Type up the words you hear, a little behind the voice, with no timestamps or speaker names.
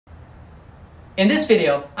In this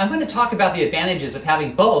video, I'm going to talk about the advantages of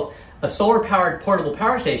having both a solar-powered portable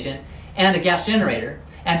power station and a gas generator,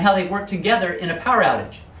 and how they work together in a power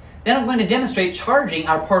outage. Then I'm going to demonstrate charging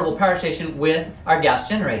our portable power station with our gas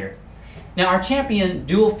generator. Now, our Champion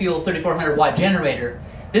Dual Fuel 3400 watt generator,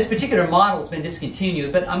 this particular model has been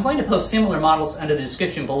discontinued, but I'm going to post similar models under the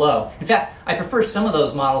description below. In fact, I prefer some of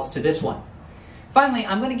those models to this one. Finally,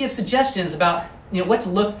 I'm going to give suggestions about what to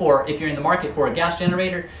look for if you're in the market for a gas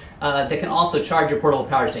generator that can also charge your portable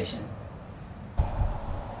power station.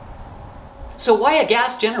 So why a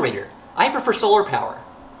gas generator? I prefer solar power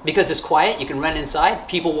because it's quiet, you can run inside,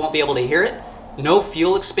 people won't be able to hear it, no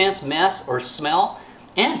fuel expense, mess, or smell,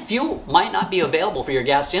 and fuel might not be available for your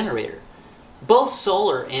gas generator. Both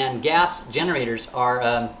solar and gas generators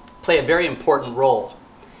play a very important role.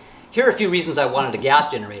 Here are a few reasons I wanted a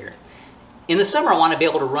gas generator. In the summer, I want to be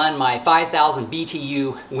able to run my 5,000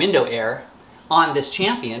 BTU window air on this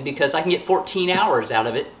Champion because I can get 14 hours out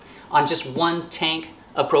of it on just one tank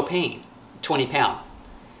of propane, 20 pound.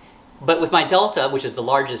 But with my Delta, which is the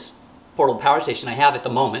largest portable power station I have at the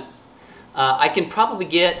moment, I can probably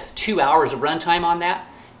get 2 hours of runtime on that,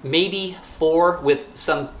 maybe 4 with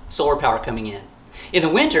some solar power coming in. In the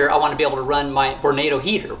winter, I want to be able to run my Vornado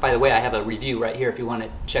heater. By the way, I have a review right here if you want to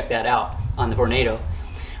check that out on the Vornado.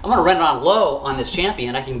 I'm going to run it on low on this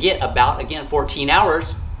Champion. I can get about, again, 14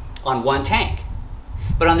 hours on one tank.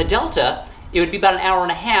 But on the Delta, it would be about an hour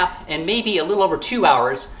and a half and maybe a little over 2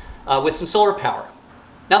 hours with some solar power.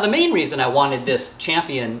 Now, the main reason I wanted this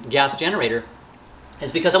Champion gas generator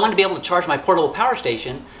is because I wanted to be able to charge my portable power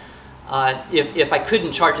station if I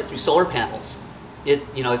couldn't charge it through solar panels,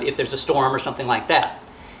 if there's a storm or something like that.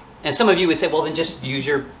 And some of you would say, well, then just use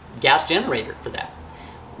your gas generator for that.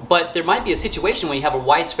 But there might be a situation when you have a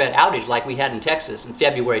widespread outage like we had in Texas in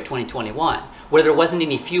February 2021, where there wasn't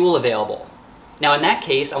any fuel available. Now, in that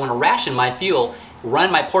case, I want to ration my fuel,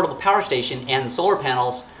 run my portable power station and the solar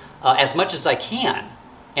panels as much as I can.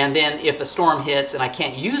 And then if a storm hits and I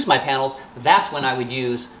can't use my panels, that's when I would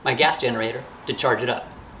use my gas generator to charge it up.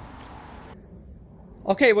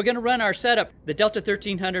 Okay, we're going to run our setup. The Delta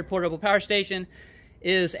 1300 portable power station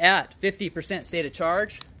is at 50% state of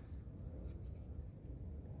charge.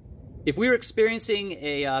 If we were experiencing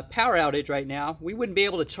a power outage right now, we wouldn't be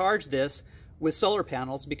able to charge this with solar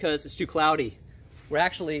panels because it's too cloudy.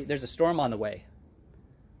 There's a storm on the way.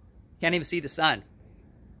 Can't even see the sun.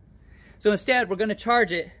 So instead, we're going to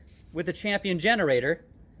charge it with a Champion generator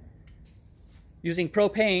using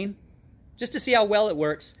propane just to see how well it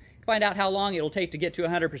works, find out how long it'll take to get to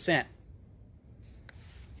 100%.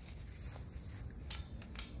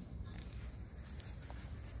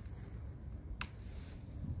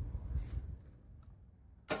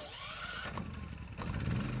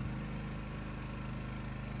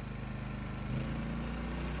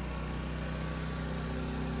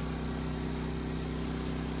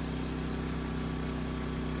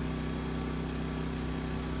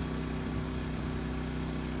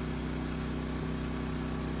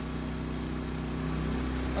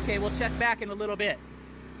 Okay, we'll check back in a little bit.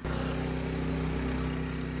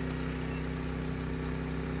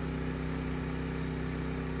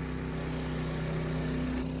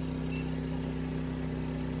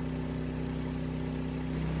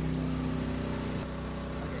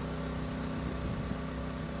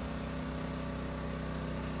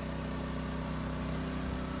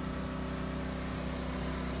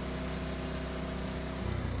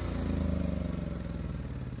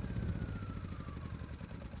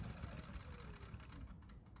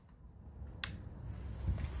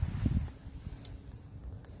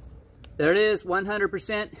 There it is,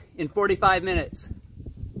 100% in 45 minutes.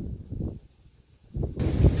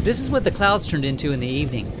 This is what the clouds turned into in the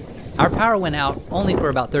evening. Our power went out only for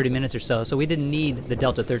about 30 minutes or so we didn't need the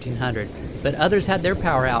Delta 1300, but others had their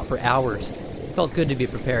power out for hours. It felt good to be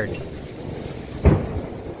prepared.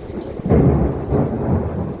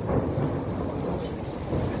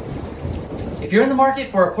 If you're in the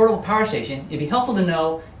market for a portable power station, it'd be helpful to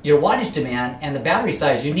know your wattage demand and the battery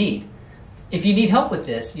size you need. If you need help with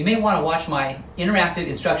this, you may want to watch my interactive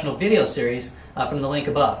instructional video series from the link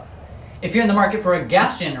above. If you're in the market for a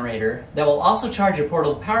gas generator that will also charge your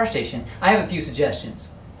portable power station, I have a few suggestions.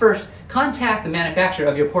 First, contact the manufacturer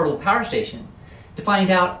of your portable power station to find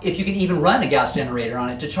out if you can even run a gas generator on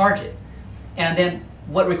it to charge it, and then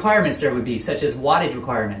what requirements there would be, such as wattage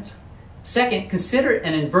requirements. Second, consider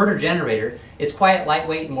an inverter generator. It's quiet,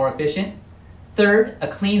 lightweight, and more efficient. Third, a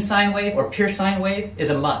clean sine wave or pure sine wave is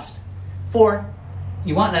a must. Fourth,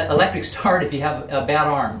 you want an electric start if you have a bad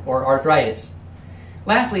arm or arthritis.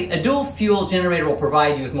 Lastly, a dual fuel generator will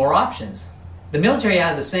provide you with more options. The military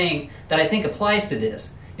has a saying that I think applies to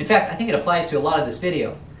this. In fact, I think it applies to a lot of this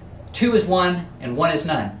video. 2 is 1 and 1 is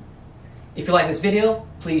none. If you like this video,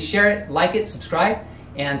 please share it, like it, subscribe,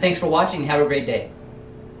 and thanks for watching and have a great day.